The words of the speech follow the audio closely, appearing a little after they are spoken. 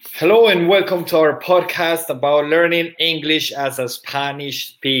Hello and welcome to our podcast about learning English as a Spanish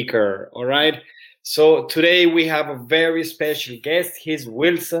speaker. All right. So today we have a very special guest. He's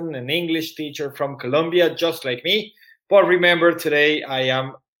Wilson, an English teacher from Colombia, just like me. But remember, today I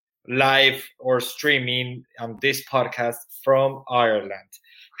am live or streaming this podcast from Ireland.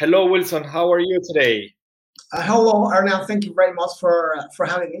 Hello, Wilson. How are you today? Hello, Arnav. Thank you very much for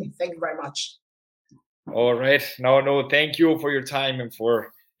having me. Thank you very much. All right. No. Thank you for your time and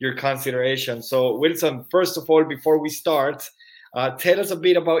for your consideration. So, Wilson, first of all, before we start, tell us a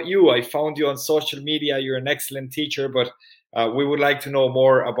bit about you. I found you on social media. You're an excellent teacher, but we would like to know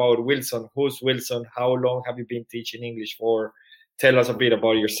more about Wilson. Who's Wilson? How long have you been teaching English for? Tell us a bit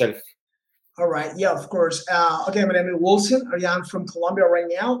about yourself. All right. Yeah, of course. Okay, my name is Wilson. I'm from Colombia right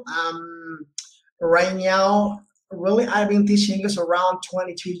now. Right now, really, I've been teaching English around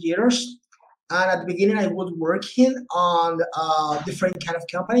 22 years. And at the beginning, I was working on different kind of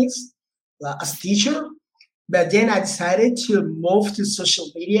companies as teacher. But then I decided to move to social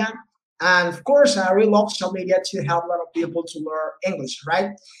media. And of course, I really love social media to help a lot of people to learn English,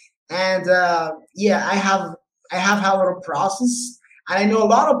 right? And yeah, I have had a lot of process, and I know a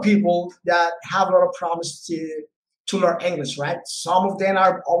lot of people that have a lot of promise to learn English, right? Some of them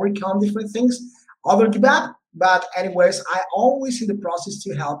are overcome different things, other give up. But anyways, I always in the process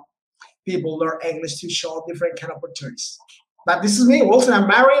to help people learn English to show different kind of opportunities. But this is me, Wilson. I'm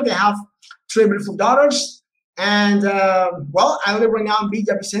married. I have three beautiful daughters, and well, I live right now in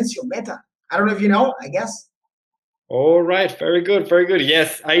Villavicencio, Meta. I don't know if you know. I guess. All right, very good, very good.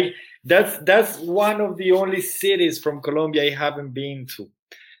 Yes, I that's one of the only cities from Colombia I haven't been to.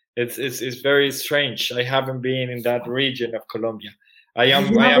 It's very strange. I haven't been in that region of Colombia. I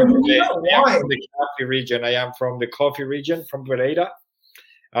am You I am haven't from been the there. I am Why? from the coffee region. I am from the coffee region from Pereira.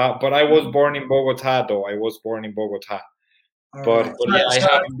 But I was born in Bogota, though. I was born in Bogota. All right. But yeah, Sorry,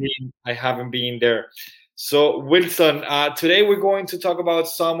 sorry. I haven't been there. So Wilson, today we're going to talk about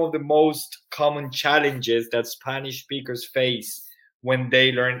some of the most common challenges that Spanish speakers face when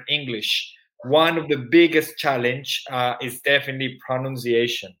they learn English. One of the biggest challenge is definitely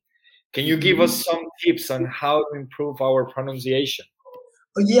pronunciation. Can you give us Mhm. some tips on how to improve our pronunciation?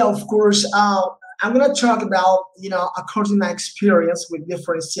 Yeah, of course. I'm gonna talk about according to my experience with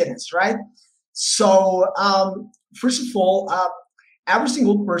different students, right? So first of all, every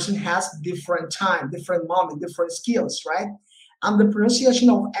single person has different time, different moment, different skills, right? And the pronunciation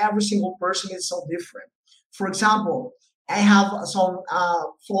of every single person is so different. For example, I have some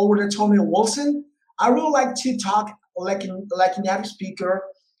follower that told me, Wilson, I really like to talk like a native speaker,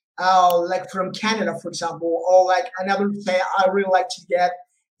 like from Canada, for example, or like another say I really like to get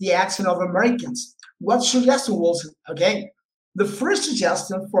the accent of Americans. What suggestion, Wilson? Okay, the first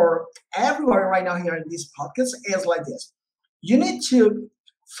suggestion for everyone right now here in this podcast is like this: you need to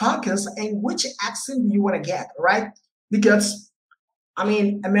focus on which accent you want to get, right? Because I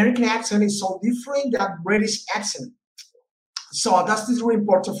mean, American accent is so different than British accent. So that's really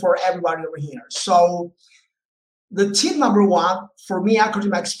important for everybody over here. So the tip number one for me, according to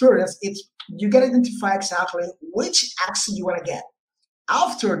my experience, it's you gotta identify exactly which accent you want to get.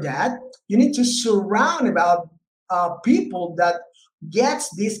 After that, you need to surround about people that gets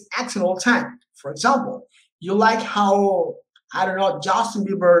this accent all the time. For example, you like how I don't know Justin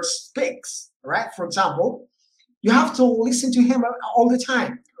Bieber speaks, right? For example, you have to listen to him all the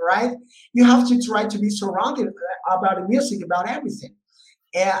time, right? You have to try to be surrounded about the music, about everything.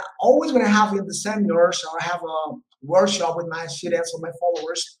 And always when I have in the seminars or I have a workshop with my students or my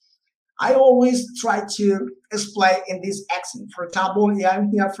followers, I always try to explain in this accent. For example, yeah, I'm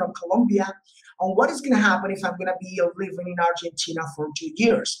here from Colombia, and what is going to happen if I'm going to be living in Argentina for 2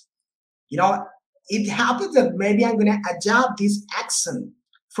 years? You know, it happens that maybe I'm going to adapt this accent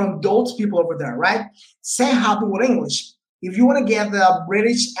from those people over there, right? Same happen with English. If you want to get the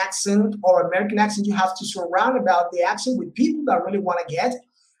British accent or American accent, you have to surround about the accent with people that really want to get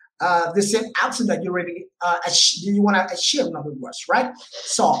the same accent that you really you want to achieve, in other words, right?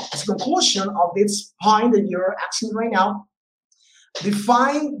 So, as a conclusion of this point that you're asking right now,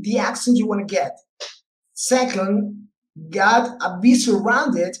 define the accent you want to get. Second, be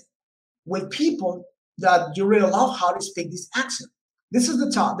surrounded with people that you really love how to speak this accent. This is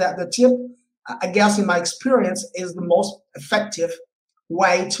the top that the tip, I guess, in my experience, is the most effective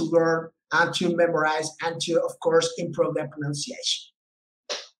way to learn and to memorize and to, of course, improve their pronunciation.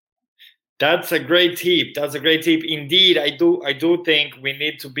 That's a great tip. That's a great tip. Indeed, I do think we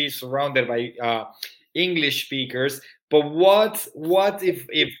need to be surrounded by English speakers. But what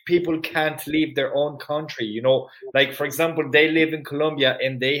if people can't leave their own country? You know, like for example, they live in Colombia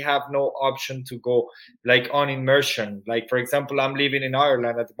and they have no option to go like on immersion. Like for example, I'm living in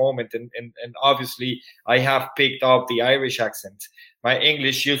Ireland at the moment, and obviously I have picked up the Irish accent. My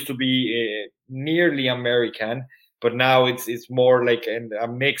English used to be nearly American, but now it's more like a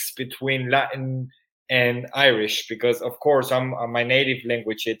mix between Latin and Irish, because of course I'm my native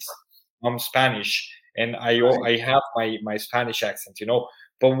language, I'm Spanish, and I have my Spanish accent, you know.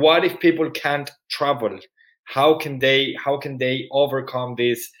 But what if people can't travel? How can they overcome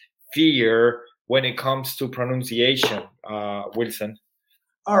this fear when it comes to pronunciation, Wilson?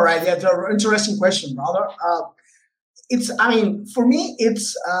 All right, yeah, that's an interesting question, brother. I mean, for me,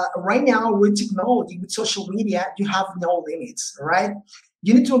 it's right now with technology, with social media, you have no limits, right?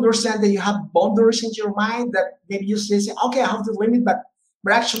 You need to understand that you have boundaries in your mind that maybe you say, okay, I have the limit, but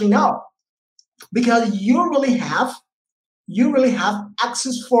actually no, because you really have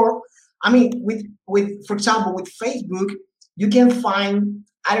access for. I mean, with for example, with Facebook, you can find,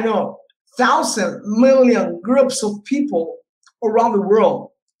 I don't know, thousand million groups of people around the world.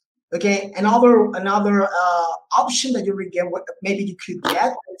 Okay, another option that you will get, what maybe you could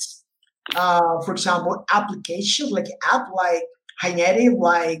get is, for example, applications like app like HiNative,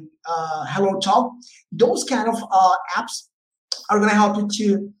 like Hello Talk. Those kind of apps are gonna help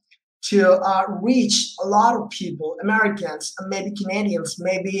you to reach a lot of people, Americans, and maybe Canadians,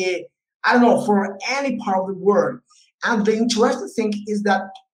 maybe, I don't know, for any part of the world. And the interesting thing is that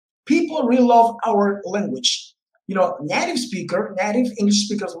people really love our language. You know, native English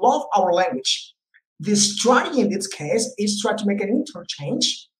speakers love our language. The strategy in this case is try to make an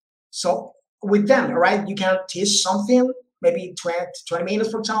interchange. So with them, right, you can teach something, maybe 20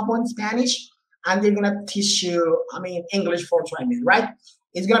 minutes, for example, in Spanish, and they're gonna teach you, I mean, English for 20 minutes, right?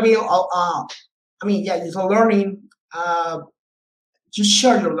 It's gonna be, I mean, yeah, it's a learning, to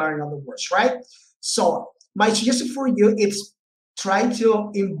share your learning on the words, right? So my suggestion for you is try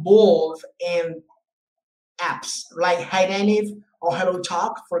to involve in apps like HiNative or Hello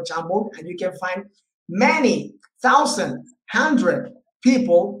Talk, for example, and you can find many thousand, hundred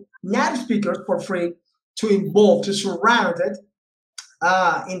people, native speakers for free to involve, to surround it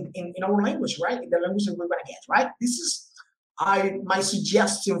in our language, right? In the language that we're gonna get, right? This is my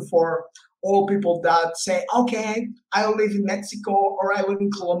suggestion for all people that say, okay, I live in Mexico, or I live in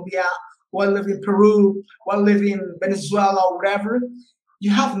Colombia, or I live in Peru, or I live in Venezuela, or whatever.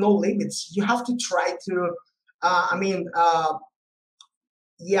 You have no limits. You have to try to, I mean,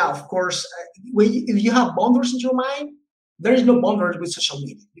 yeah, of course, if you have boundaries in your mind, there is no boundaries with social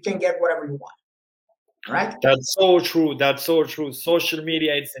media. You can get whatever you want, right? That's so true. That's so true. Social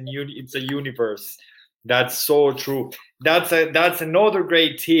media, it's a universe. That's so true. That's another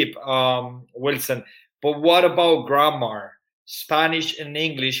great tip, Wilson. But what about grammar? Spanish and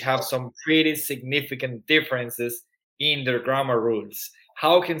English have some pretty significant differences in their grammar rules.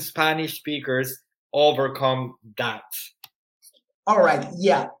 How can Spanish speakers overcome that? All right,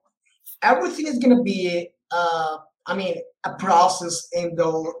 yeah. Everything is gonna be, I mean, a process in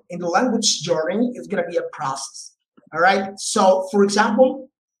the language journey is gonna be a process. All right. So, for example,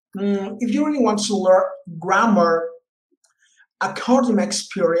 if you really want to learn grammar according to my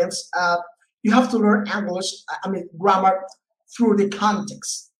experience, you have to learn English. I mean, grammar through the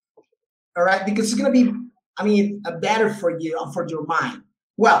context. All right, because it's gonna be, I mean, better for you and for your mind.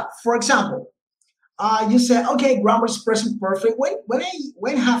 Well, for example, you say, okay, grammar is present perfect. When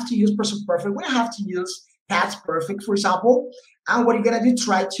I have to use present perfect, when I have to use past perfect, for example, and what you're gonna do,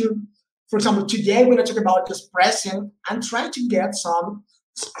 try to, for example, today we're gonna talk about just present and try to get some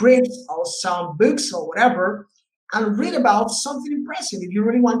scripts or some books or whatever and read about something in present if you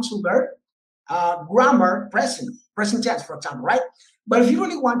really want to learn grammar present tense, for example, right? But if you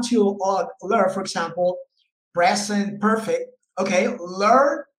really want to learn, for example, present perfect, okay,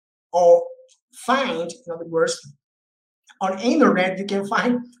 learn or find, in other words, on internet you can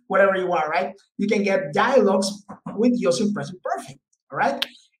find whatever you want, right? You can get dialogues with using present perfect, all right?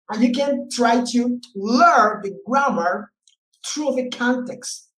 And you can try to learn the grammar through the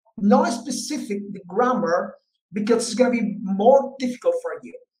context, not specific the grammar, because it's going to be more difficult for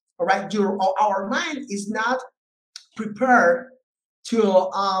you, all right? Our mind is not prepared to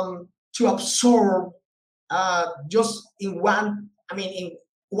absorb just in one, I mean, in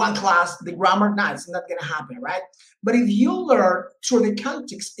one class, the grammar. No, it's not gonna happen, right? But if you learn through the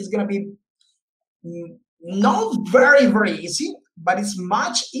context, it's gonna be not very, very easy, but it's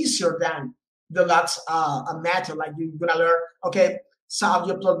much easier than the last matter. Like you're gonna learn, okay,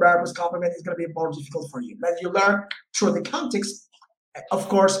 subject plus verb plus complement is gonna be more difficult for you. But if you learn through the context, of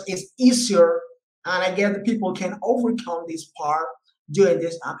course, it's easier And I guess the people can overcome this part doing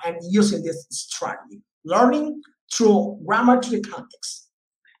this and using this strategy. Learning through grammar to the context.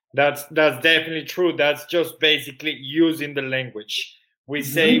 That's definitely true. That's just basically using the language. We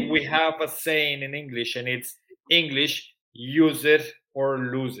say Mhm. we have a saying in English, and it's English, use it or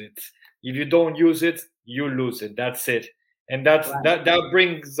lose it. If you don't use it, you lose it. That's it. And Right. that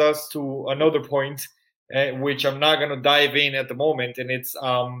brings us to another point, which I'm not going to dive in at the moment, and it's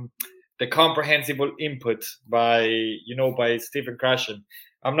the comprehensible input by by Stephen Krashen.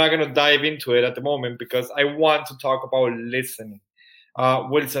 I'm not going to dive into it at the moment because I want to talk about listening.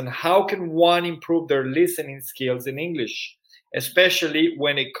 Wilson, how can one improve their listening skills in English, especially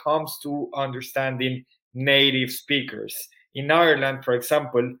when it comes to understanding native speakers? In Ireland, for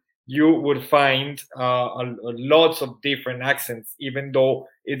example, you would find lots of different accents, even though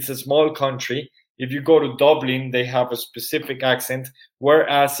it's a small country. If you go to Dublin, they have a specific accent,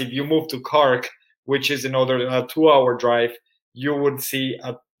 whereas if you move to Cork, which is another 2-hour drive, you would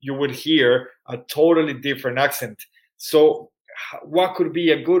you would hear a totally different accent. So what could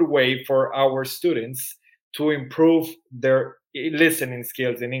be a good way for our students to improve their listening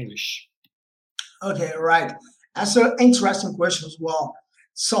skills in English? Okay, right. That's an interesting question as well.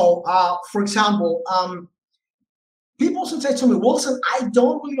 So, for example, people sometimes tell me, Wilson, I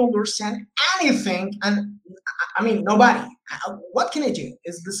don't really understand anything. And I mean, nobody. What can I do?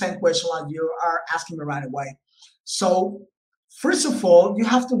 Is the same question like you are asking me right away. So, first of all, you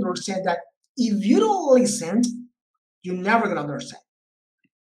have to understand that if you don't listen, you're never going to understand.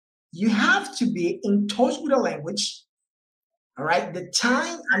 You have to be in touch with the language, all right? The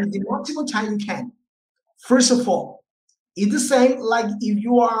time, I mean, the maximum time you can. First of all, it's the same like if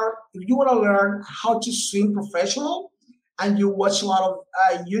you want to learn how to swim professional and you watch a lot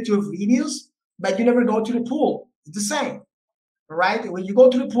of YouTube videos, but you never go to the pool. It's the same, right? When you go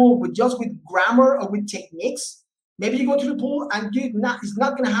to the pool with grammar or with techniques, maybe you go to the pool and it's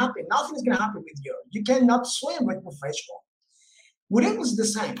not gonna happen. Nothing is gonna happen with you. You cannot swim like professional. With English, is the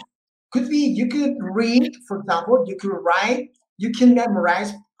same. Could be you could read, for example, you could write, you can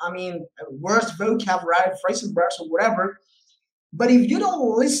memorize. I mean, words, vocabulary, phrasal verbs, or whatever. But if you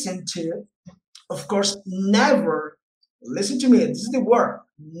don't listen to, of course, never listen to me. This is the word.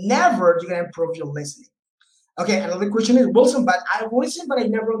 Never you're gonna improve your listening. Okay, another question is Wilson, but I listen, but I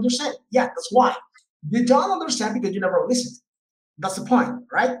never understand. Yeah, that's why. You don't understand because you never listened. That's the point,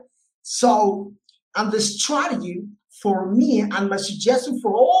 right? So, and the strategy for me and my suggestion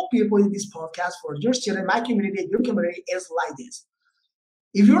for all people in this podcast, for your student, my community, your community, is like this.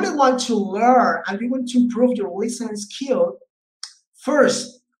 If you really want to learn and you want to improve your listening skill,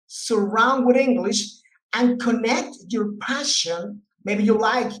 first, surround with English and connect your passion. Maybe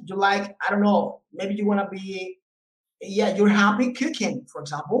I don't know, maybe you want to be, yeah, you're happy cooking, for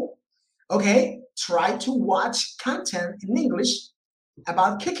example. Okay, try to watch content in English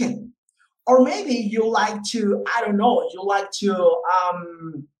about cooking. Or maybe you like to, I don't know, you like to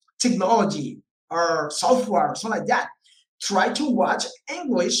technology or software or something like that. Try to watch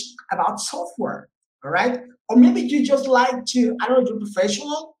English about software. All right. Or maybe you just like to, I don't know, you're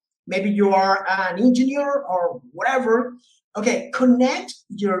professional. Maybe you are an engineer or whatever. Okay, connect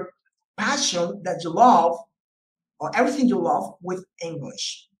your passion that you love or everything you love with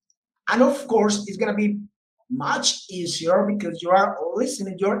English. And of course, it's going to be much easier because you are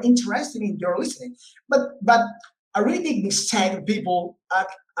listening, you're interested in your listening. But a really big mistake people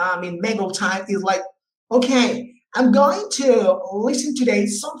make all time is like, okay, I'm going to listen today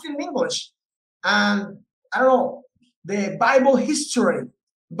something in English. And I don't know, the Bible history,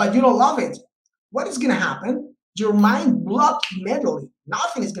 but you don't love it. What is gonna happen? Your mind blocked mentally.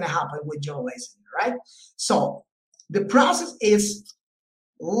 Nothing is gonna happen with your listening, right? So the process is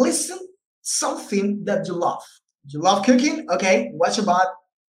listen something that you love. You love cooking? Okay, watch about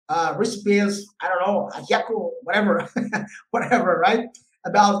recipes, I don't know, ajiaco, whatever, whatever, right?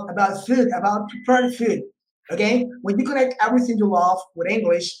 About food, about prepared food. Okay, when you connect everything you love with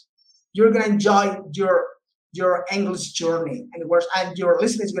English, you're gonna enjoy your English journey, and your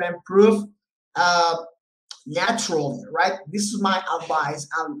listening is gonna improve uh, naturally, right? This is my advice,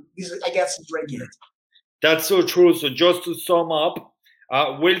 and this is, I guess, it's very good. That's so true. So just to sum up,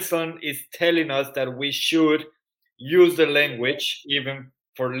 Wilson is telling us that we should use the language even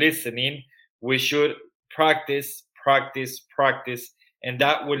for listening. We should practice, practice, practice, and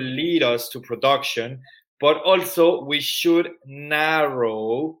that will lead us to production. But also, we should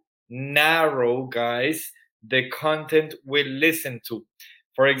narrow, guys, the content we listen to.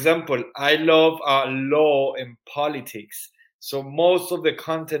 For example, I love law and politics. So most of the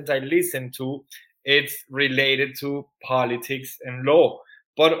content I listen to, it's related to politics and law.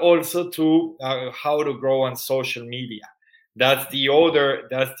 but also to how to grow on social media. That's the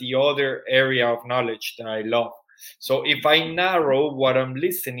other area of knowledge that I love. So if I narrow what I'm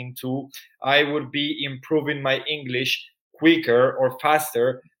listening to, I would be improving my English quicker or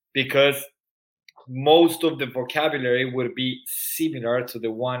faster, because most of the vocabulary would be similar to the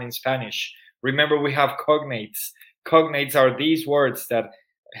one in Spanish. Remember, we have cognates. Cognates are these words that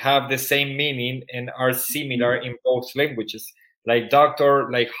have the same meaning and are similar in both languages, like doctor,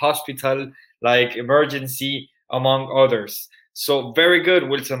 like hospital, like emergency, among others. So, very good,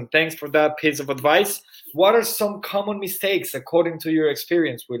 Wilson. Thanks for that piece of advice. What are some common mistakes, according to your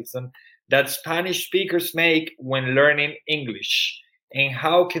experience, Wilson, that Spanish speakers make when learning English? And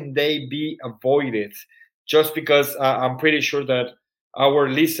how can they be avoided? Just because I'm pretty sure that our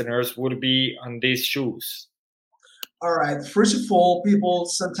listeners would be on these shoes. All right. First of all, people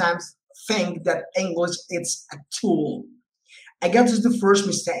sometimes think that English is a tool. I guess this is the first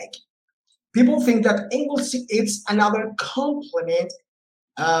mistake. People think that English is another complement.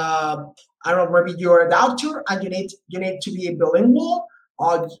 Uh, I don't know, maybe you're a doctor and you need to be bilingual,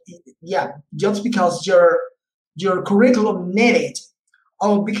 or yeah, just because your curriculum need it,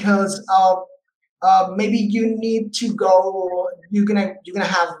 or because maybe you need to go. You're gonna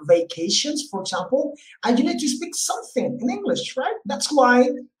have vacations, for example, and you need to speak something in English, right? That's why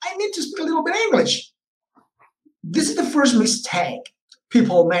I need to speak a little bit English. This is the first mistake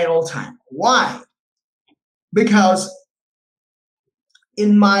people make all the time. Why? Because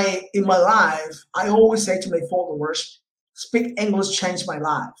in my life, I always say to my followers, speak English changed my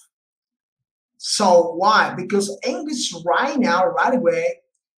life. So why? Because English right now, right away,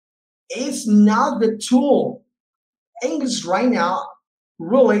 is not the tool. English right now,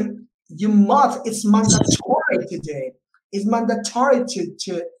 really, you must. It's mandatory to do it. It's mandatory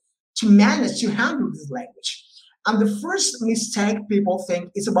to manage to handle this language. And the first mistake people think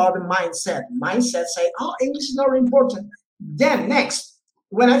is about the mindset. Mindset say, "Oh, English is not very important." Then next,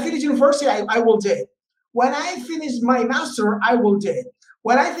 when I finish university, I will do it. When I finish my master, I will do it.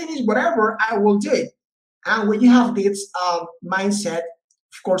 When I finish whatever, I will do it. And when you have this mindset,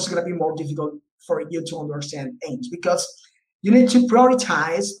 of course, it's going to be more difficult for you to understand English because you need to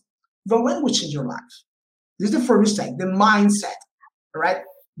prioritize the language in your life. This is the first mistake, the mindset. All right.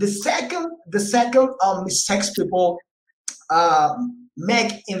 The second mistakes people uh,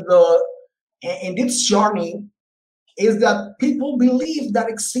 make in this journey is that people believe that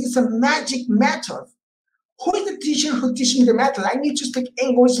exists a magic method. Who is the teacher who teaches me the method? I need to speak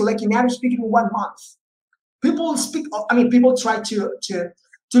English like a native speaker in 1 month. People speak. I mean, people try to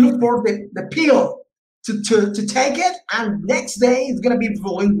look for the pill to take it, and next day it's gonna be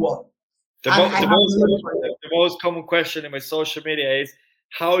bilingual. The, And mo- I the have most another point. the most common question in my social media is,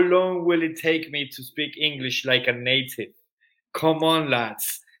 how long will it take me to speak English like a native? Come on,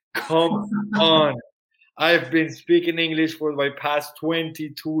 lads. Come on. I've been speaking English for my past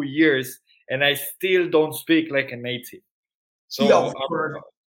 22 years and I still don't speak like a native. Yeah, So of course.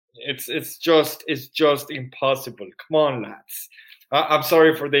 it's just impossible. Come on, lads. I'm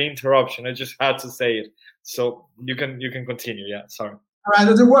sorry for the interruption. I just had to say it. So you can continue. Yeah, sorry. All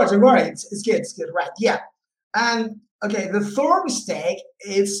right, the words, the word. It's good. It's good. Right. Yeah. And okay, the third mistake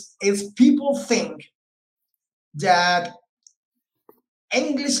is people think that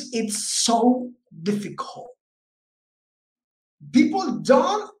English is so difficult. People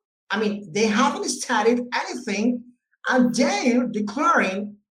don't. I mean, they haven't studied anything, and they're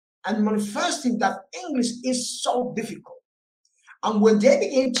declaring and manifesting that English is so difficult. And when they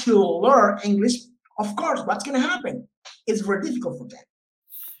begin to learn English, of course, what's going to happen? It's very difficult for them.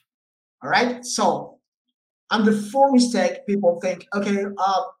 All right. So, and the fourth mistake, people think, okay,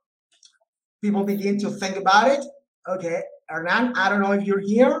 people begin to think about it. Okay, Hernan, I don't know if you're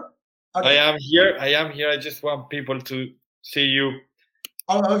here. I Okay. am here. I am here. I just want people to see you.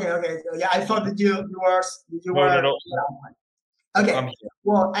 Oh, okay, okay. Yeah, I thought that you No, no, were. no. I'm Okay. here.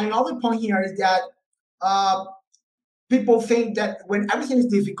 Well, and another point here is that uh, people think that when everything is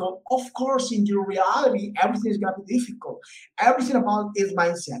difficult, of course, in your reality, everything is going to be difficult. Everything about is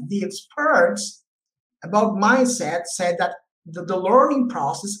mindset. The experts about mindset said that the learning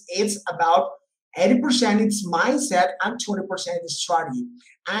process is about 80% it's mindset and 20% is strategy.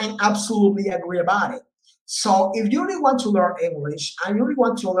 I absolutely agree about it. So if you really want to learn English and you really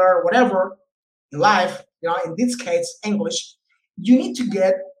want to learn whatever in life, in this case, English, you need to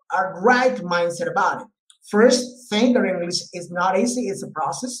get a right mindset about it. First, think that English is not easy, it's a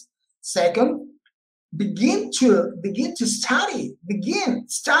process. Second, begin to study. Begin,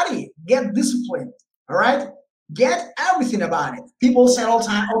 study, get disciplined. All right? Get everything about it. People say all the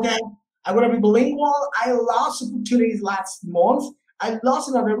time, okay, I'm gonna be bilingual. I lost opportunities last month I lost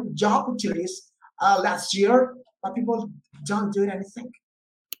another job opportunities last year, but people don't do anything.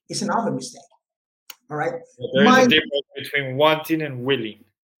 It's another mistake. All right. There is a My difference between wanting and willing.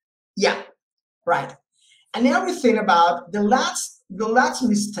 Yeah, right. And everything about the last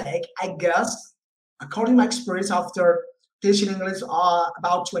mistake, I guess, according to my experience after teaching English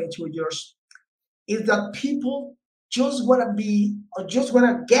about 22 years, is that people just want to be or just want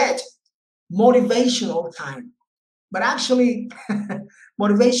to get motivation all the time. But actually,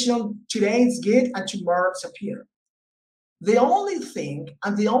 motivation today is good and tomorrow disappear. The only thing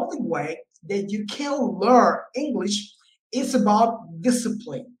and the only way that you can learn English is about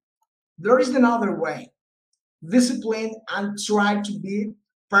discipline. There is another way. Discipline and try to be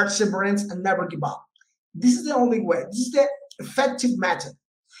perseverance and never give up. This is the only way. This is the effective method.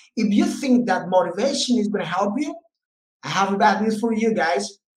 If you think that motivation is going to help you, I have a bad news for you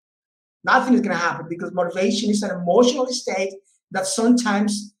guys. Nothing is going to happen because motivation is an emotional state that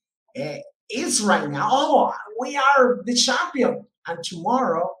sometimes uh, is right now. Oh, we are the champion, and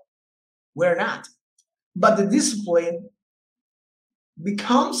tomorrow we're not. But the discipline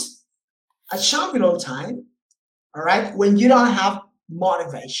becomes a champion all the time. All right, when you don't have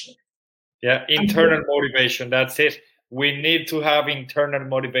motivation. Yeah, internal motivation. That's it. We need to have internal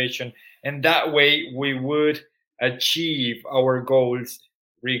motivation, and that way we would achieve our goals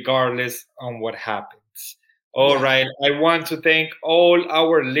regardless on what happens. All Yeah. right. I want to thank all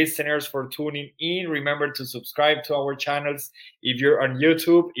our listeners for tuning in. Remember to subscribe to our channels. If you're on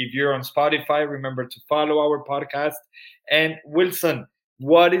YouTube, if you're on Spotify, remember to follow our podcast. And Wilson,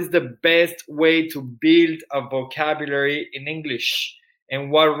 what is the best way to build a vocabulary in English? And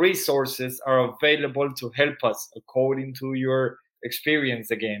what resources are available to help us according to your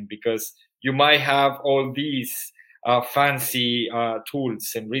experience again? Because you might have all these fancy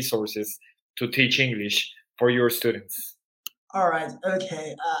tools and resources to teach English for your students. All right.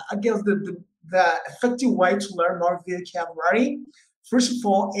 Okay. I guess the effective way to learn more vocabulary, first of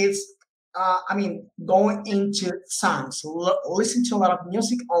all, is going into songs, listen to a lot of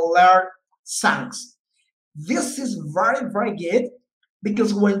music and learn songs. This is very very good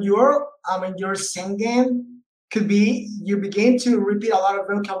because when you're singing, could be you begin to repeat a lot of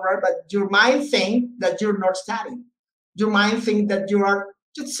vocabulary, but your mind think that you're not studying. Your mind think that you are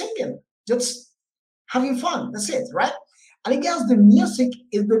just singing, just having fun. That's it, right? And I guess the music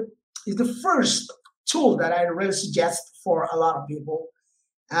is the first tool that I really suggest for a lot of people.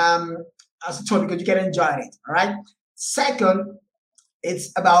 Um, as I told you, because you can enjoy it. All right. Second,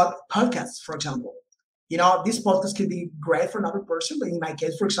 it's about podcasts, for example. This podcast could be great for another person, but in my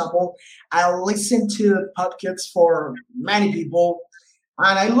case, for example, I listen to podcasts for many people,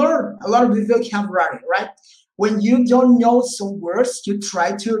 and I learn a lot of the vocabulary, right? When you don't know some words, you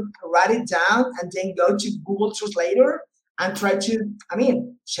try to write it down and then go to Google Translator and try to,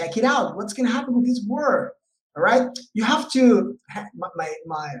 check it out. What's going to happen with this word? All right. You have to,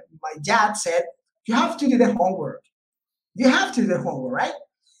 my dad said, you have to do the homework. You have to do the homework, right?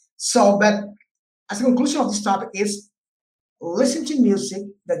 So, but as a conclusion of this topic is listen to music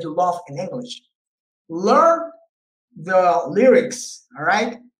that you love in English. Learn the lyrics, all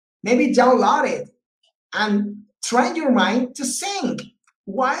right? Maybe download it and train your mind to sing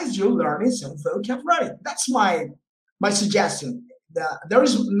while you're learning some vocabulary. That's my suggestion. There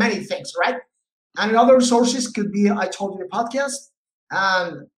is many things, right? And other sources could be, I told you, the podcast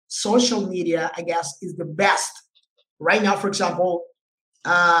and social media, I guess, is the best. Right now, for example,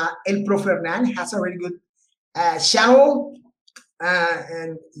 El Prof Hernan has a really good channel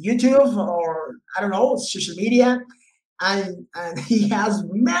and YouTube or I don't know, social media. And he has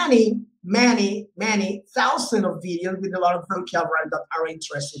many thousands of videos with a lot of vocabulary that are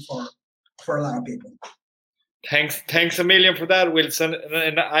interesting for a lot of people. Thanks a million for that, Wilson.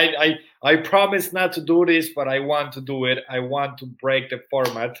 And I promise not to do this, but I want to do it. I want to break the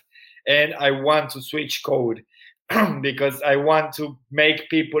format, and I want to switch code because I want to make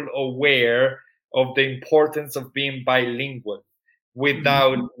people aware of the importance of being bilingual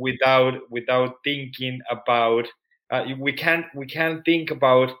without thinking about. We can't think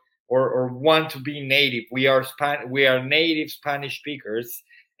about or want to be native. We are native Spanish speakers,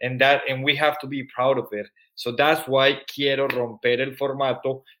 and we have to be proud of it. So that's why quiero romper el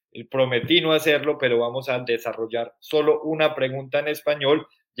formato. Prometí no hacerlo, pero vamos a desarrollar solo una pregunta en español.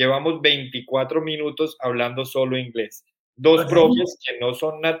 Llevamos 24 minutos hablando solo inglés. Dos profes que no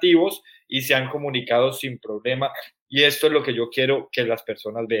son nativos y se han comunicado sin problema. Y esto es lo que yo quiero que las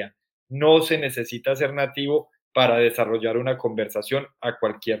personas vean. No se necesita ser nativo para desarrollar una conversación a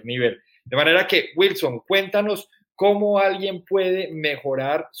cualquier nivel. De manera que, Wilson, cuéntanos cómo alguien puede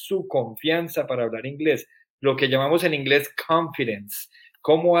mejorar su confianza para hablar inglés. lo que llamamos en inglés confidence.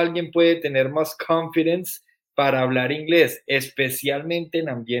 ¿Cómo alguien puede tener más confidence para hablar inglés, especialmente en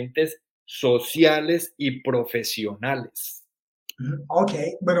ambientes sociales y profesionales? Ok,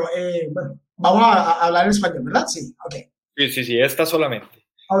 bueno, vamos a hablar en español, ¿verdad? Sí, ok. Sí, sí, sí, esta solamente.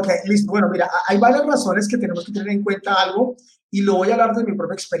 Ok, listo. Bueno, mira, hay varias razones que tenemos que tener en cuenta algo y lo voy a hablar de mi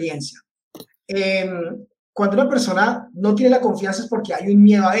propia experiencia. Cuando una persona no tiene la confianza es porque hay un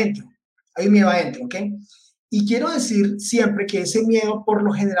miedo adentro, ¿ok? Y quiero decir siempre que ese miedo por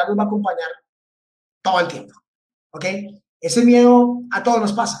lo general nos va a acompañar todo el tiempo, ¿ok? Ese miedo a todos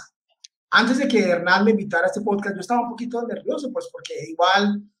nos pasa. Antes de que Hernán me invitara a este podcast, yo estaba un poquito nervioso, pues porque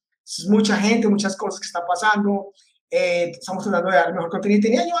igual es mucha gente, muchas cosas que están pasando, estamos tratando de dar mejor contenido.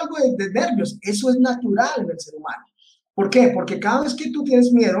 Tenía yo algo de nervios, eso es natural en el ser humano. ¿Por qué? Porque cada vez que tú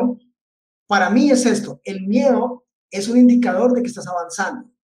tienes miedo, para mí es esto, el miedo es un indicador de que estás avanzando.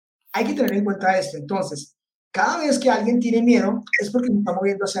 Hay que tener en cuenta esto. Entonces, cada vez que alguien tiene miedo es porque se está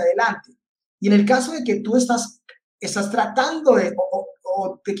moviendo hacia adelante. Y en el caso de que tú estás tratando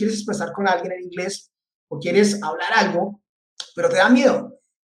o te quieres expresar con alguien en inglés o quieres hablar algo, pero te da miedo,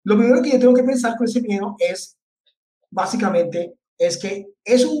 lo primero que yo tengo que pensar con ese miedo es, básicamente, es que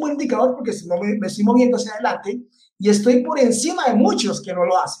es un buen indicador porque me estoy moviendo hacia adelante y estoy por encima de muchos que no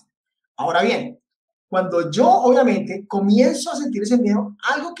lo hacen. Ahora bien, cuando yo obviamente comienzo a sentir ese miedo,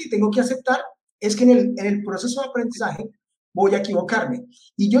 algo que tengo que aceptar es que en el proceso de aprendizaje voy a equivocarme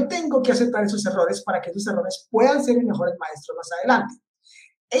y yo tengo que aceptar esos errores para que esos errores puedan ser mis mejores maestros más adelante.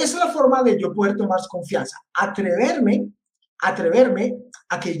 Esa es la forma de yo poder tomar confianza, atreverme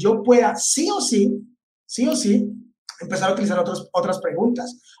a que yo pueda sí o sí, empezar a utilizar otras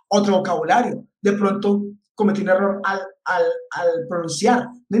preguntas, otro vocabulario. De pronto cometí un error al pronunciar.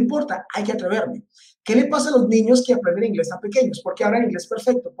 No importa, hay que atreverme. ¿Qué le pasa a los niños que aprenden inglés tan pequeños? ¿Por qué hablan inglés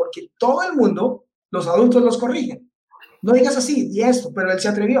perfecto? Porque todo el mundo, los adultos los corrigen. No digas así, y esto, pero él se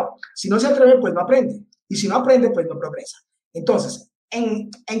atrevió. Si no se atreve, pues no aprende. Y si no aprende, pues no progresa. Entonces,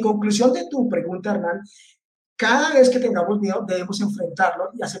 en conclusión de tu pregunta, Hernán, cada vez que tengamos miedo debemos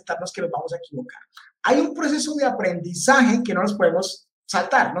enfrentarlo y aceptarnos que nos vamos a equivocar. Hay un proceso de aprendizaje que no nos podemos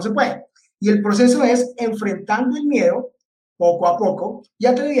saltar, no se puede. Y el proceso es enfrentando el miedo poco a poco y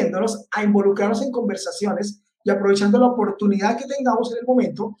atreviéndonos a involucrarnos en conversaciones y aprovechando la oportunidad que tengamos en el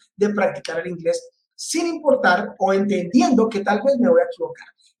momento de practicar el inglés sin importar o entendiendo que tal vez me voy a equivocar.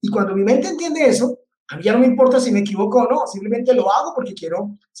 Y cuando mi mente entiende eso, a mí ya no me importa si me equivoco o no, simplemente lo hago porque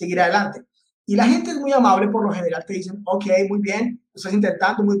quiero seguir adelante. Y la gente es muy amable, por lo general te dicen, ok, muy bien, lo estás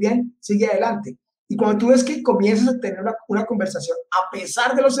intentando, muy bien, sigue adelante. Y cuando tú ves que comienzas a tener una conversación a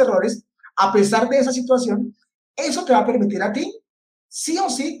pesar de los errores, a pesar de esa situación, eso te va a permitir a ti, sí o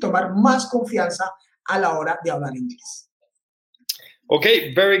sí, tomar más confianza a la hora de hablar inglés.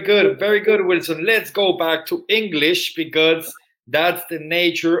 Okay, very good, Wilson. Let's go back to English because that's the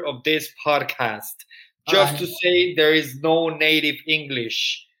nature of this podcast. Just to say, there is no native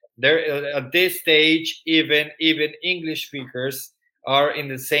English. There at this stage, even English speakers are in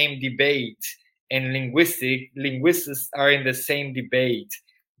the same debate, and linguists are in the same debate.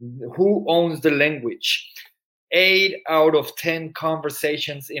 Who owns the language? 8 out of 10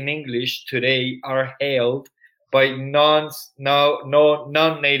 conversations in English today are held by non-native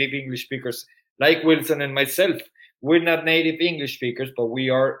English speakers like Wilson and myself. We're not native English speakers, but we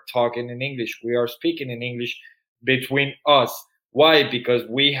are talking in English. We are speaking in English between us. Why? Because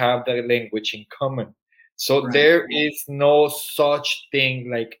we have the language in common. So Right. there is no such thing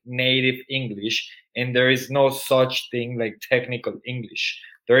like native English, and there is no such thing like technical English.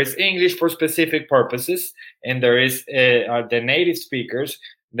 There is English for specific purposes, and there is the native speakers.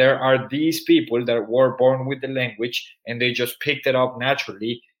 There are these people that were born with the language and they just picked it up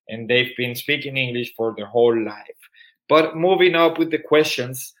naturally and they've been speaking English for their whole life. But moving up with the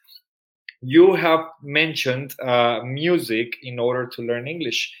questions, you have mentioned music in order to learn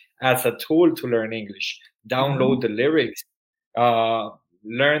English as a tool to learn English. Download the lyrics,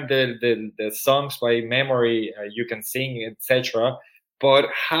 learn the songs by memory, you can sing, etc. But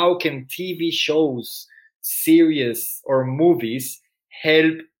how can TV shows, series, or movies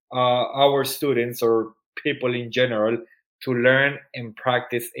help our students or people in general to learn and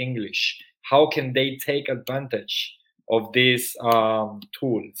practice English? How can they take advantage of these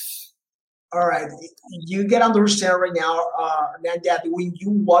tools? All right, you get understand right now that when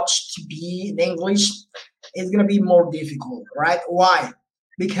you watch TV in English, it's gonna be more difficult, right? Why?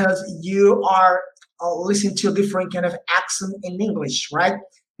 Because you are listening to a different kind of accent in English, right?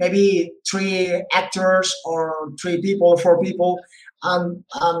 Maybe three actors or three people, four people,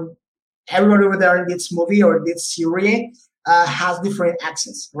 everybody over there in this movie or this series has different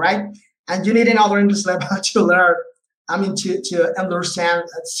accents, right? and you need another English level to learn. I mean, to understand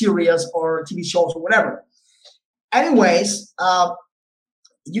series or TV shows or whatever. Anyways,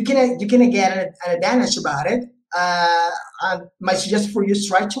 you can get an advantage about it. And my suggestion for you is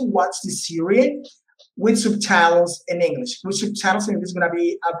try to watch the series with subtitles in English. With subtitles in English is going to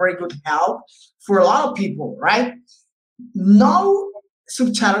be a very good help for a lot of people, right? No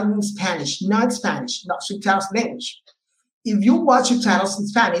subtitles in Spanish, not Spanish, not subtitles in English. If you watch subtitles in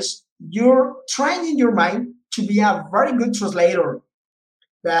Spanish, you're training your mind to be a very good translator.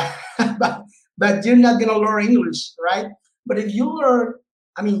 but, but you're not gonna learn English, right? But if you learn,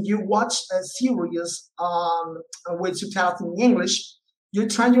 I mean, you watch a series with subtitles in English, you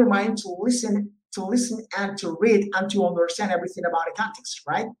train your mind to listen and to read and to understand everything about the context,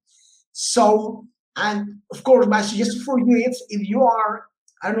 right? So, and of course, my suggestion for you is if you are,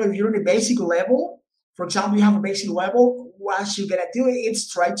 I don't know, if you're in the basic level, for example, you have a basic level, what you're gonna do is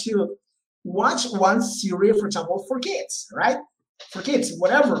try to watch one series, for example, for kids, right? For kids,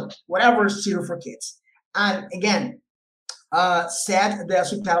 whatever series for kids. And again, set the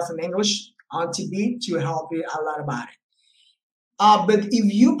subtitles in English on TV to help you a lot about it. But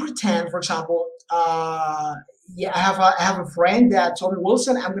if you pretend, for example, yeah, I have a friend that told me,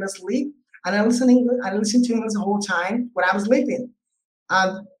 Wilson, I'm gonna sleep, and I listen to English the whole time when I'm sleeping.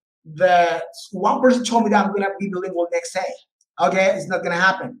 And the one person told me that I'm gonna be bilingual next day. Okay, it's not gonna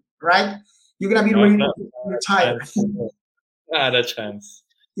happen, right? You're gonna be No, really not a tired. chance. Not a chance.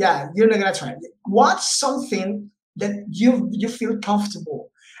 Yeah, you're not gonna try it. Watch something that you feel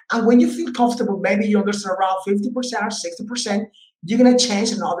comfortable. And when you feel comfortable, maybe you understand around 50% or 60%, you're gonna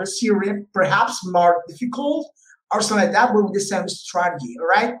change another series, perhaps more difficult or something like that, but with the same strategy. All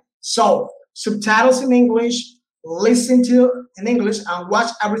right. So subtitles in English, listen to in English and watch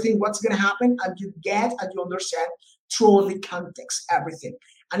everything, what's gonna happen, and you get and you understand through the context, everything.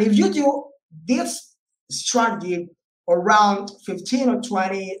 And if you do this strategy around 15 or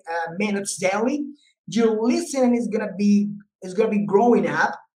 20 minutes daily, your listening is gonna be growing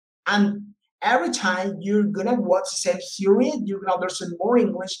up, and every time you're gonna watch the same series, you're gonna understand more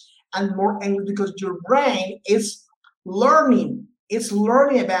English and more English because your brain is learning. It's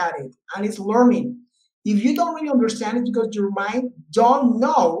learning about it, and it's learning. If you don't really understand it because your mind don't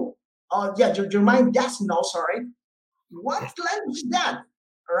know, yeah, your mind doesn't know. Sorry, what language is that?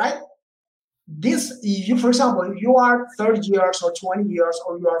 All right, this you for example if you are 30 years or 20 years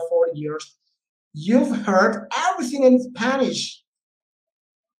or you are 40 years, you've heard everything in Spanish.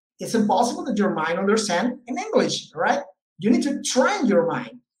 It's impossible that your mind understand in English, right? You need to train your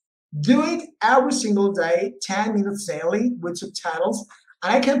mind. Do it every single day, 10 minutes daily with subtitles,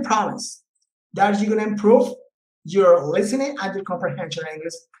 and I can promise that you're going to improve your listening and your comprehension in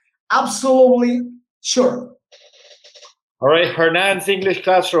English. Absolutely sure. All right, Hernan's English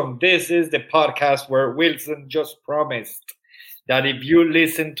Classroom. This is the podcast where Wilson just promised that if you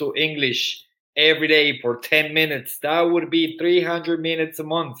listen to English every day for 10 minutes, that would be 300 minutes a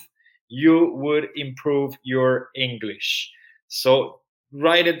month. You would improve your English. So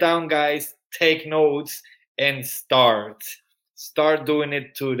write it down, guys, take notes, and start. Start doing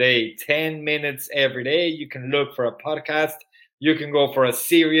it today. 10 minutes every day. You can look for a podcast. You can go for a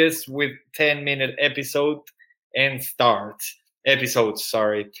series with 10-minute episode and start episodes.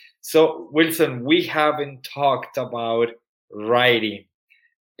 Sorry. So, Wilson, we haven't talked about writing,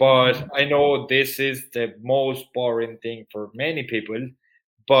 but I know this is the most boring thing for many people.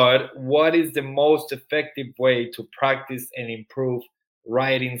 But what is the most effective way to practice and improve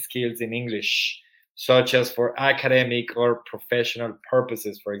writing skills in English, such as for academic or professional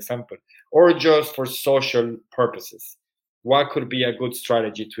purposes, for example, or just for social purposes? What could be a good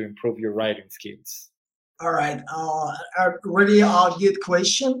strategy to improve your writing skills? All right. A really good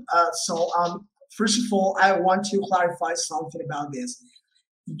question. First of all, I want to clarify something about this.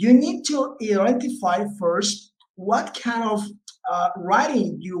 You need to identify first what kind of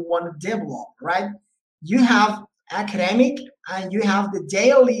writing you want to develop, right? You have academic and you have the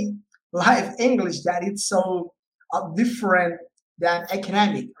daily life English that it's so different than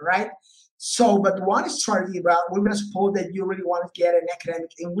academic, right? So, but one strategy about we're going to suppose that you really want to get an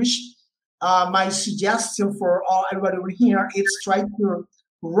academic English. My suggestion for all everybody over here is try to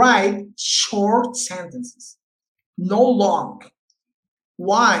write short sentences, no long.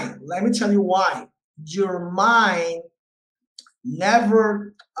 Why? Let me tell you why. Your mind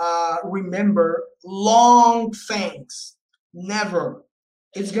never remember long things. Never.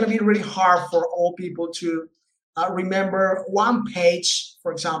 It's gonna be really hard for all people to remember one page,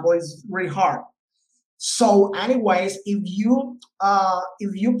 for example, is really hard. So, anyways, if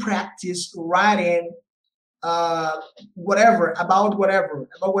you practice writing uh, about whatever,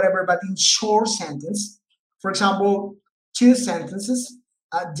 but in short sentence. For example, two sentences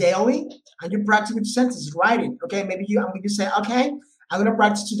daily, and you practice with sentences, writing. Okay, maybe you say, okay, I'm gonna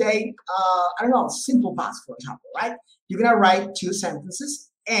practice today. I don't know, simple past, for example, right? You're gonna write two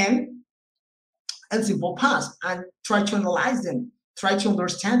sentences and simple past, and try to analyze them, try to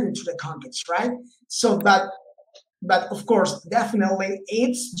understand into the context, right? So that, but of course, definitely,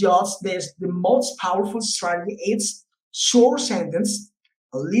 it's just this the most powerful strategy. It's short sentence,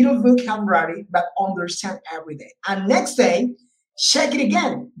 a little vocabulary, but understand every day. And next day, check it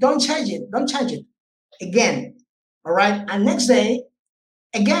again. Don't change it. Don't change it again. All right. And next day,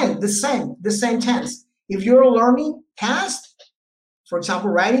 again, the same tense. If you're learning past, for example,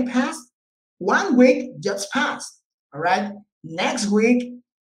 writing past, 1 week just passed. All right. Next week,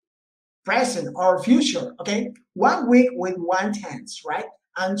 present or future. Okay, 1 week with one tense, right?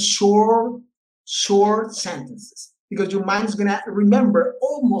 And short sentences, because your mind is gonna remember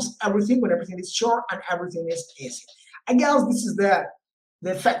almost everything when everything is short and everything is easy. I guess this is the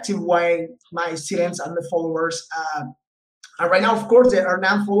effective way my students and the followers. And right now, of course, the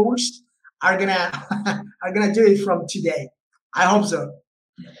non followers are gonna are gonna do it from today. I hope so.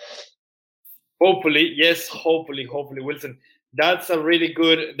 Hopefully, yes, hopefully, Wilson. That's a really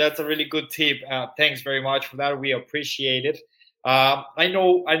good tip. Thanks very much for that. We appreciate it. I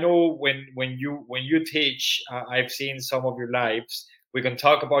know when you teach, I've seen some of your lives. We can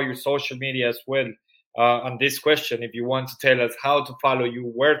talk about your social media as well. On this question, if you want to tell us how to follow you,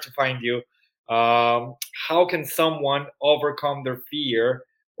 where to find you, how can someone overcome their fear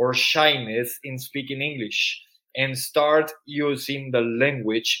or shyness in speaking English and start using the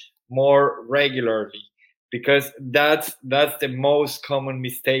language more regularly, because that's the most common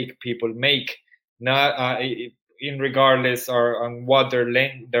mistake people make, not in regardless or on what their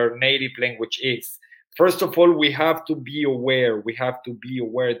native language is. First of all, we have to be aware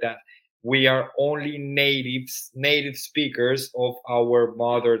that we are only native speakers of our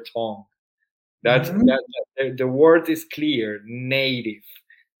mother tongue. Mhm. The word is clear, native.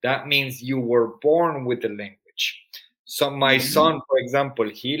 That means you were born with the language. So my Mhm. son, for example,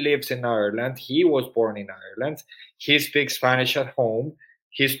 he lives in Ireland. He was born in Ireland. He speaks Spanish at home.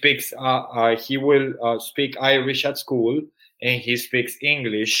 He will speak Irish at school, and he speaks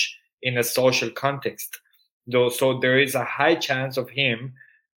English in a social context. Though, so there is a high chance of him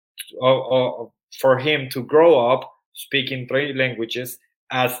for him to grow up speaking three languages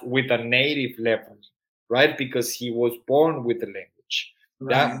as with a native level, right? Because he was born with the language.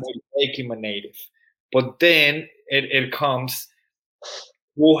 That Right. will make him a native. But then it comes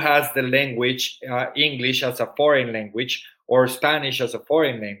who has the language, English as a foreign language or Spanish as a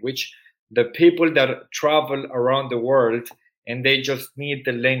foreign language. The people that travel around the world and they just need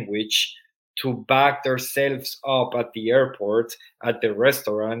the language to back themselves up at the airport, at the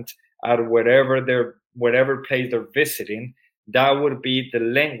restaurant, at whatever place they're visiting. That would be the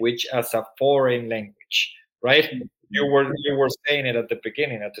language as a foreign language, right? You were saying it at the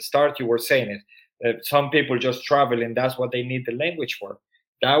beginning, at the start. You were saying it. Some people just travel, and that's what they need the language for.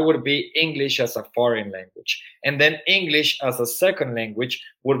 That would be English as a foreign language. And then English as a second language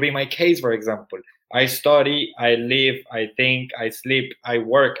would be my case, for example. I study, I live, I think, I sleep, I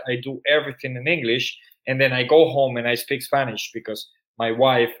work, I do everything in English. And then I go home and I speak Spanish because my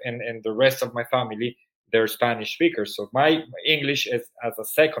wife and the rest of my family, they're Spanish speakers. So my English is as a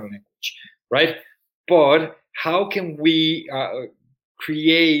second language, right? But how can we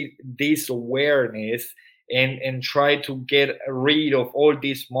create this awareness and try to get rid of all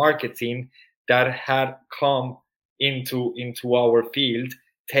this marketing that had come into our field,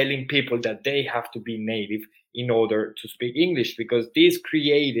 telling people that they have to be native in order to speak English, because this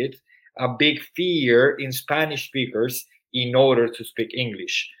created a big fear in Spanish speakers in order to speak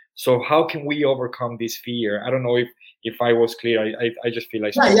English. So how can we overcome this fear? I don't know if I was clear. I just feel I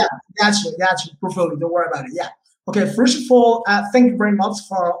Yeah, spoke. yeah, got you, perfectly. Don't worry about it. Yeah. Okay. First of all, thank you very much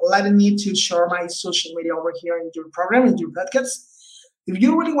for letting me to share my social media over here in your program, in your podcast. If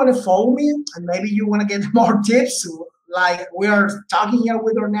you really want to follow me and maybe you want to get more tips, like we are talking here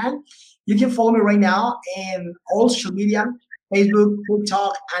with Hernan, you can follow me right now in all social media, Facebook,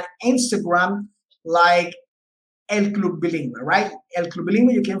 TikTok, and Instagram, like El Club Bilingüe, right? El Club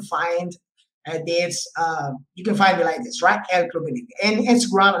Bilingüe, you can find me like this, right? El Club Bilingüe. And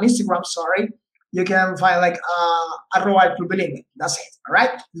Instagram, sorry, you can find like arroba El Club Bilingüe. That's it, all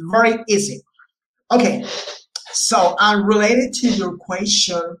right? It's very easy. Okay, so related to your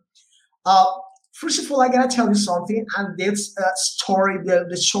question, uh, first of all, I gotta tell you something, and this story,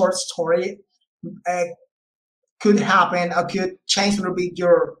 the short story, uh, could happen or could change a little bit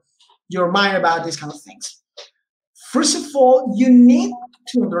your mind about these kind of things. First of all, you need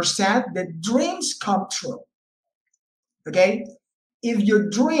to understand that dreams come true. Okay? If your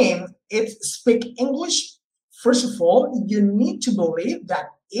dream is speak English, first of all, you need to believe that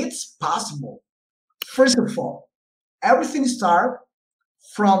it's possible. First of all, everything starts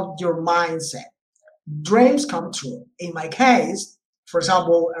from your mindset. Dreams come true. In my case, for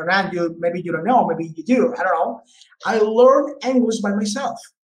example, around you, maybe you don't know, maybe you do, I don't know. I learned English by myself.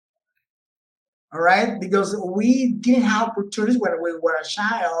 All right, because we didn't have opportunities when we were a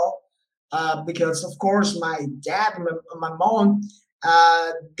child. Because of course my dad and my mom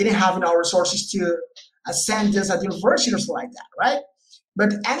didn't have enough resources to send us at university or something like that, right?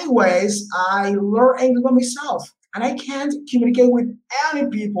 But anyways, I learned English by myself, and I can't communicate with any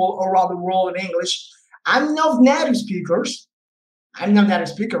people around the world in English. I'm not native speakers. I'm not native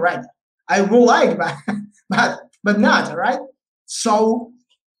speaker, right? I would like, but but not, all right? So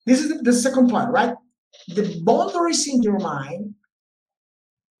this is the second point, right? The boundaries in your mind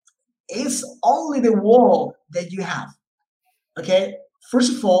is only the world that you have. Okay.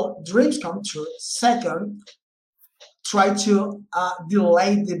 First of all, dreams come true. Second, try to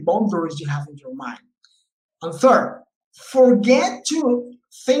delay the boundaries you have in your mind. And third, forget to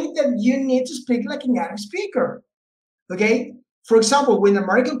think that you need to speak like a native speaker. Okay. For example, when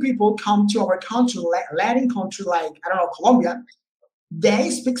American people come to our country, Latin country like, I don't know, Colombia, they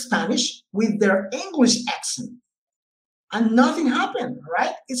speak Spanish with their English accent and nothing happened,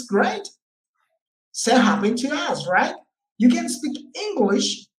 right? It's great. Same happened to us, right? You can speak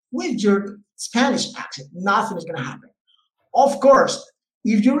English with your Spanish accent. Nothing is going to happen. Of course,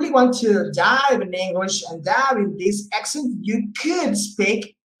 if you really want to dive in English and dive in this accent, you could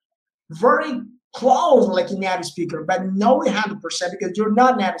speak very close like a native speaker, but not 100% because you're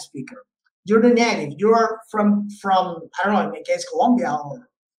not a native speaker. You're the native. You're from I don't know, in my case, Colombia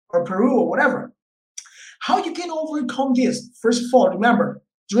or Peru or whatever. How you can overcome this? First of all, remember,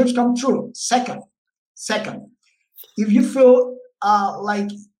 dreams come true. Second, if you feel like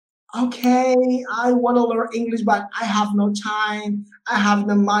okay, I want to learn English, but I have no time, I have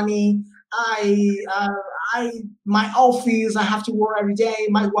no money, I my office, I have to work every day,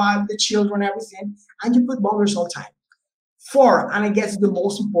 my wife, the children, everything, and you put boundaries all the time. Four, and I guess the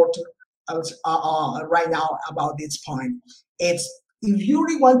most important right now about this point, it's if you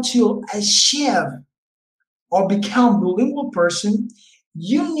really want to achieve or become a bilingual person,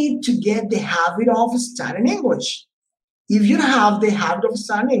 you need to get the habit of studying English. If you don't have the habit of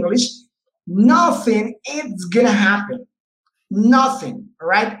studying English, nothing is gonna happen. Nothing, all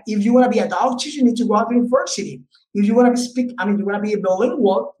right? If you want to be a doctor, you need to go to university. If you want to speak, I mean, you want to be a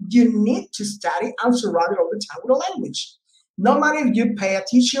bilingual, you need to study and surround it all the time with a language. No matter if you pay a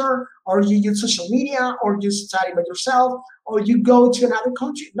teacher or you use social media or you study by yourself or you go to another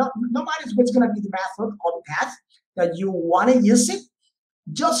country, no matter what's going to be the method or the path that you want to use it,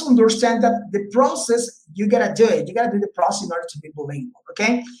 just understand that the process, you gotta do it. You gotta do the process in order to be bilingual.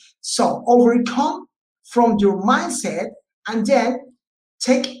 Okay. So overcome from your mindset and then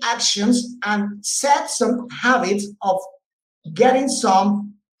take actions and set some habits of getting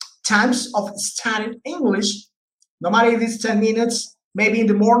some times of studying English, no matter if it's 10 minutes, maybe in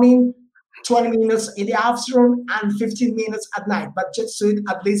the morning, 20 minutes in the afternoon, and 15 minutes at night, but just do it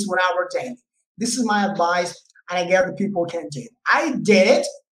at least 1 hour daily. This is my advice, and I guess people can do it. I did it.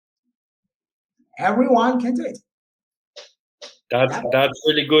 Everyone can do it. That's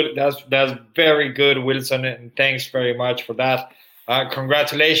really good. That's very good, Wilson, and thanks very much for that.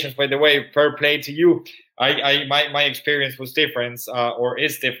 Congratulations, by the way. Fair play to you. My experience was different, or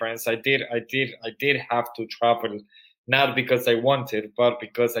is different. I did have to travel, not because I wanted, but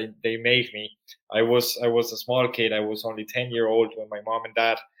because they made me. I was a small kid. I was only 10 year old when my mom and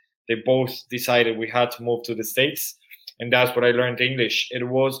dad they both decided we had to move to the States, and that's what I learned English. It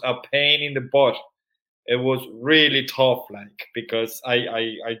was a pain in the butt. It was really tough, like because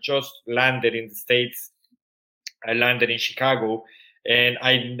I just landed in the States. I landed in Chicago, and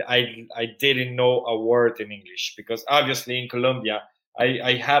I didn't know a word in English because obviously in Colombia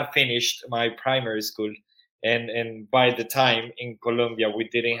I had finished my primary school, and by the time in Colombia we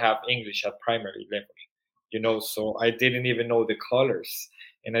didn't have English at primary level, so I didn't even know the colors,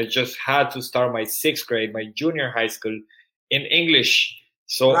 and I just had to start my sixth grade, my junior high school, in English.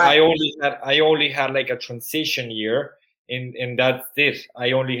 So Right. I only had like a transition year, and that's it.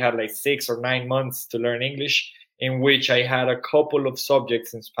 I only had like 6 or 9 months to learn English, in which I had a couple of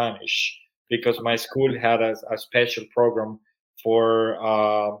subjects in Spanish because my school had a special program for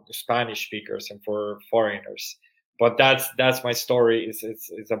Spanish speakers and for foreigners. But that's my story.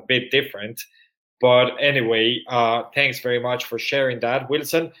 It's a bit different. But anyway, thanks very much for sharing that,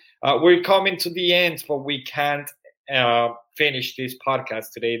 Wilson. We're coming to the end, but we can't finish this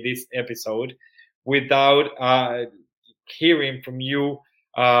podcast today, this episode, without hearing from you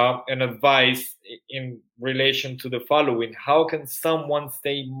an advice in relation to the following. How can someone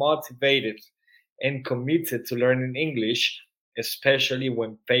stay motivated and committed to learning English, especially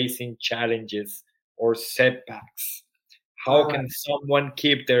when facing challenges or setbacks? How All right. can someone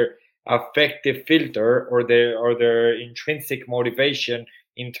keep their affective filter or their intrinsic motivation,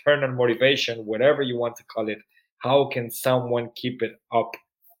 internal motivation, whatever you want to call it? How can someone keep it up?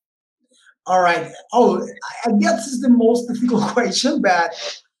 All right. Oh, I guess this is the most difficult question, but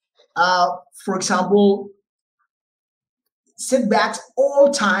for example, setbacks all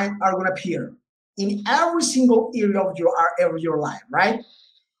time are going to appear in every single area of your life, right?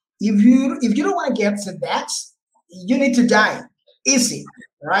 If you don't want to get setbacks, you need to die. Easy,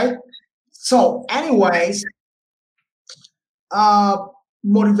 right? So, anyways, uh,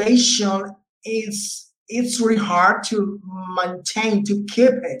 motivation is it's really hard to maintain to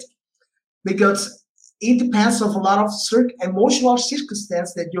keep it because it depends on a lot of emotional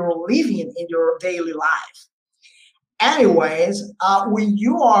circumstances that you're living in your daily life. Anyways, when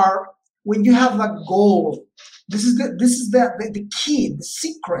you have a goal, this is the key, the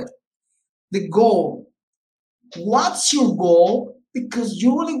secret, the goal. What's your goal? Because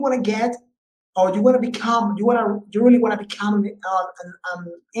you really want to get, or you want to become, you really want to become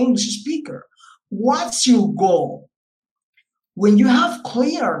an English speaker. What's your goal? When you have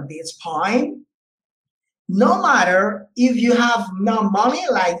cleared this point, no matter if you have no money,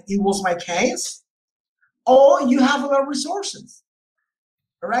 like it was my case, or you have a lot of resources,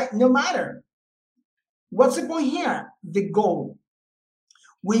 all right? No matter. What's the point here? The goal.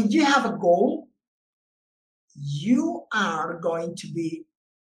 When you have a goal, you are going to be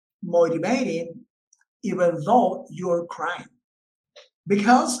motivated even though you're crying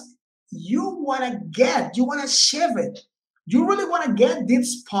because you want to achieve it. You really want to get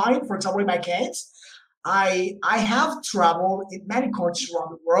this point. For example, in my case, I have traveled in many countries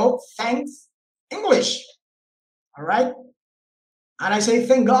around the world thanks English. All right. And I say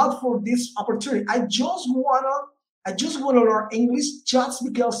thank God for this opportunity. I just wanna learn English just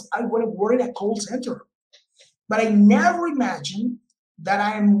because I want to work in a call center. But I never imagined that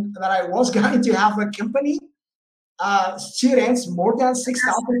I was going to have a company, students, more than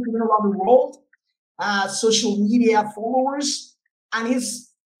 6,000 people around the world, social media followers, and it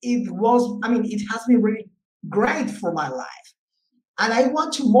has been really great for my life. And I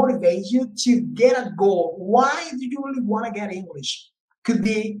want to motivate you to get a goal. Why do you really want to get English? Could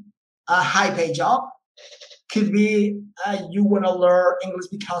be a high pay job, could be you want to learn English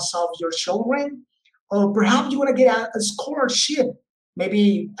because of your children, or perhaps you want to get a scholarship,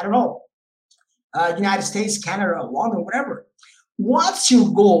 maybe, I don't know, United States, Canada, London, whatever. What's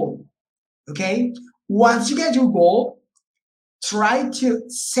your goal? Okay. Once you get your goal, try to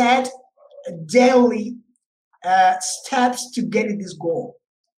set daily steps to get this goal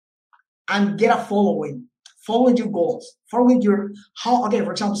and get a following your goals, following your how. Okay,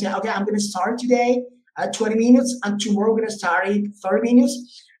 for example, say, okay, I'm going to start today at 20 minutes, and tomorrow I'm going to start at 30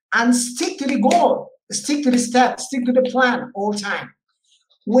 minutes, and stick to the goal, stick to the steps, stick to the plan all the time.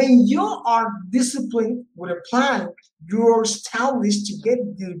 When you are disciplined with a plan, you're established to get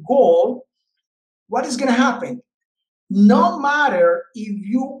the goal. What is going to happen? No matter if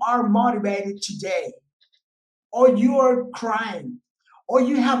you are motivated today, or you are crying, or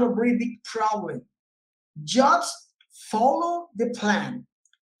you have a very big problem, just follow the plan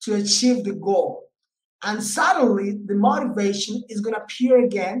to achieve the goal. And suddenly the motivation is going to appear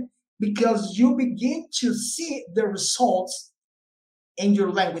again because you begin to see the results in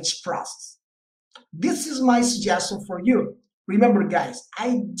your language process. This is my suggestion for you. Remember, guys,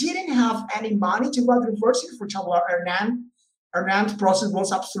 I didn't have any money to go to university. For example, Hernan's process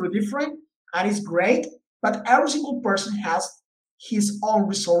was absolutely different and it's great, but every single person has his own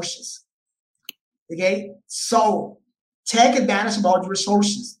resources. Okay, so take advantage about your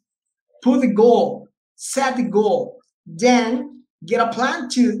resources. Put the goal, set the goal, then get a plan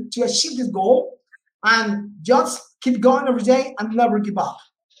to achieve this goal, and just keep going every day and never give up.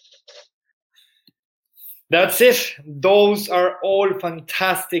 That's it. Those are all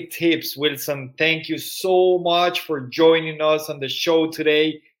fantastic tips, Wilson. Thank you so much for joining us on the show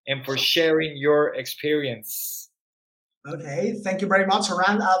today and for sharing your experience. Okay, thank you very much,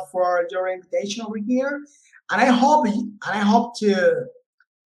 Haran, for your invitation over here, and I hope to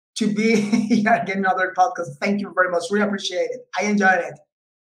be here again another podcast. Thank you very much. Really appreciate it. I enjoyed it.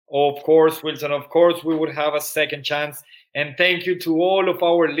 Of course, Wilson. Of course, we would have a second chance. And thank you to all of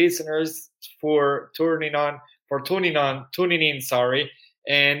our listeners for tuning in, sorry,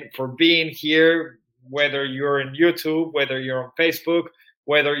 and for being here. whether you're in YouTube, whether you're on Facebook,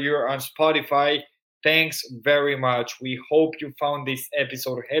 whether you're on Spotify. Thanks very much. We hope you found this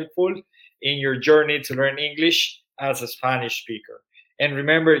episode helpful in your journey to learn English as a Spanish speaker. And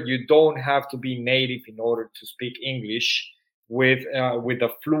remember, you don't have to be native in order to speak English with a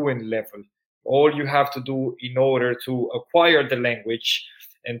fluent level. All you have to do in order to acquire the language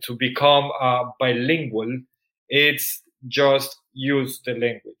and to become bilingual, it's just use the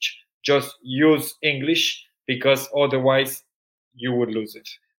language. Just use English because otherwise you would lose it.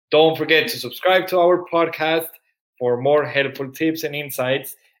 Don't forget to subscribe to our podcast for more helpful tips and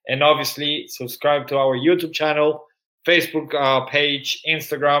insights. And obviously, subscribe to our YouTube channel, Facebook page,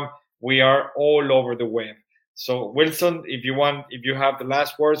 Instagram. We are all over the web. So, Wilson, if you have the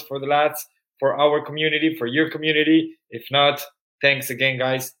last words for the lads, for our community, for your community. If not, thanks again,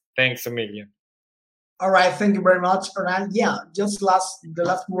 guys. Thanks a million. All right, thank you very much, Hernan. Yeah, just the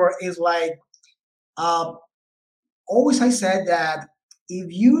last word is like, uh, always I said that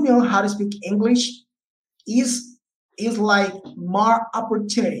if you know how to speak English, is is like more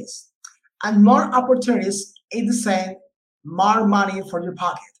opportunities, and more opportunities is the same more money for your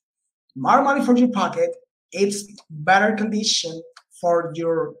pocket. More money for your pocket, it's better condition for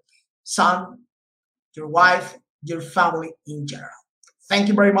your son, your wife, your family in general. Thank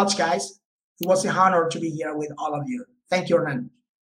you very much, guys. It was an honor to be here with all of you. Thank you, Hernan.